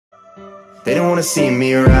They don't wanna see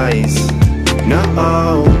me rise,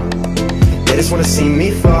 no. They just wanna see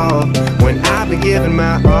me fall. When I've been giving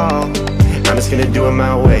my all, I'm just gonna do it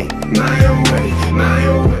my way, my own way, my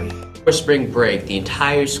own way. For spring break, the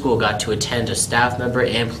entire school got to attend a staff member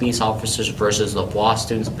and police officers versus the LeBois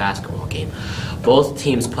students basketball game. Both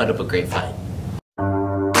teams put up a great fight.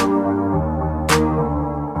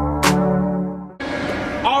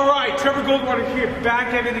 All right, Trevor Goldwater here,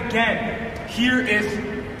 back at it again. Here is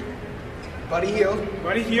Buddy Hield.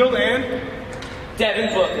 Buddy Hield and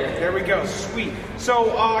Devin Booker. there we go, sweet.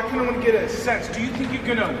 So I kind of want to get a sense. Do you think you're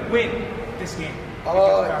gonna win this game?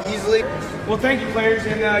 Easily. Well, thank you, players,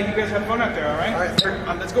 and you guys have fun out there. All right. All right, sir.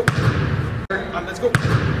 Let's go. Let's go.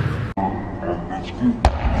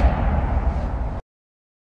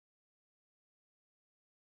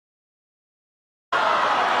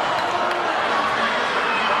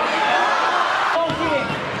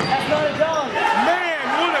 Man,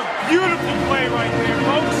 what a beautiful play right there,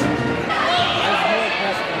 folks.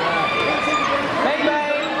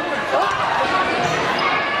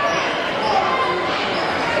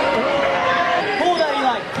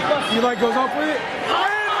 Eli goes up with it.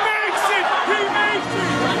 And makes it! He makes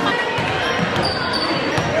it!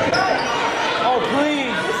 Oh,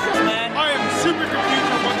 please. Man. I am super confused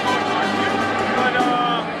on what's going on here. But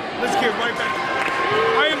let's get right back.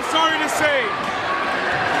 I am sorry to say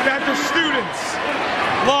that the students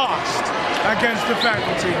lost against the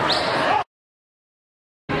faculty.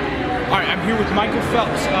 Alright, I'm here with Michael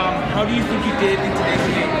Phelps. How do you think you did in today's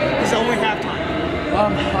game? It's only halftime.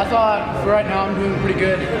 I thought for right now I'm doing pretty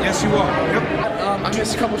good. Yes, you are. Yep. I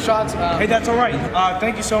missed a couple shots. Hey, that's all right.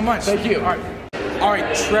 Thank you so much. Thank you. All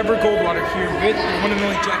right, Trevor Goldwater here with the one and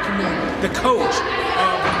only Jackie Moon, the coach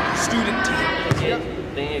of the student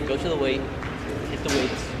team. Then go to the weight, hit the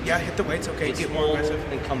weights. Yeah, hit the weights. Okay, get more aggressive.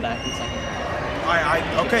 And come back in second.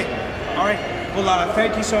 Okay. All right. Well,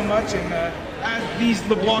 thank you so much. And as these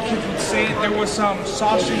LeBois kids would say, there was some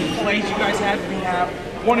saucy plays you guys had. We have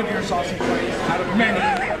one of your saucy plays out of many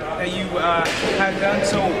that you had done.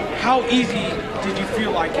 So how easy did you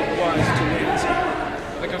feel like it was to win this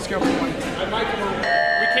game? Like on a scale from 1 to 10.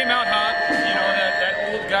 We came out hot, you know,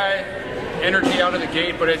 that old guy energy out of the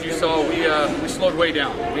gate, but as you saw, we slowed way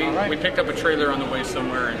down. We picked up a trailer on the way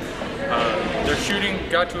somewhere, and their shooting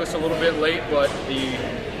got to us a little bit late, but the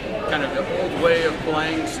kind of the old way of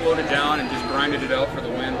playing slowed it down and just grinded it out for the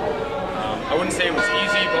win. I wouldn't say it was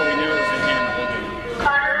easy, but we knew it was a game the whole game.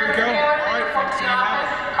 There we go. All right, folks, there you have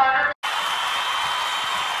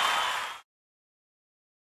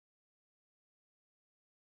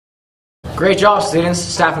it. Great job, students,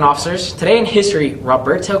 staff, and officers. Today in history,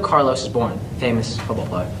 Roberto Carlos is born, famous football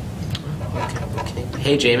player. Okay.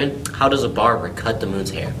 Hey, Jamin, how does a barber cut the moon's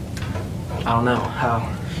hair? I don't know how.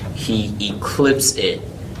 He eclipsed it.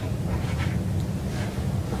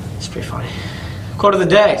 It's pretty funny. Quote of the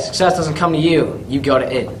day: success doesn't come to you, you go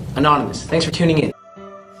to it. Anonymous. Thanks for tuning in.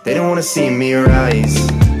 They don't wanna see me rise,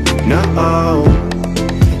 no.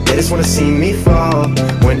 They just wanna see me fall.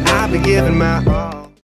 When I've been giving my all.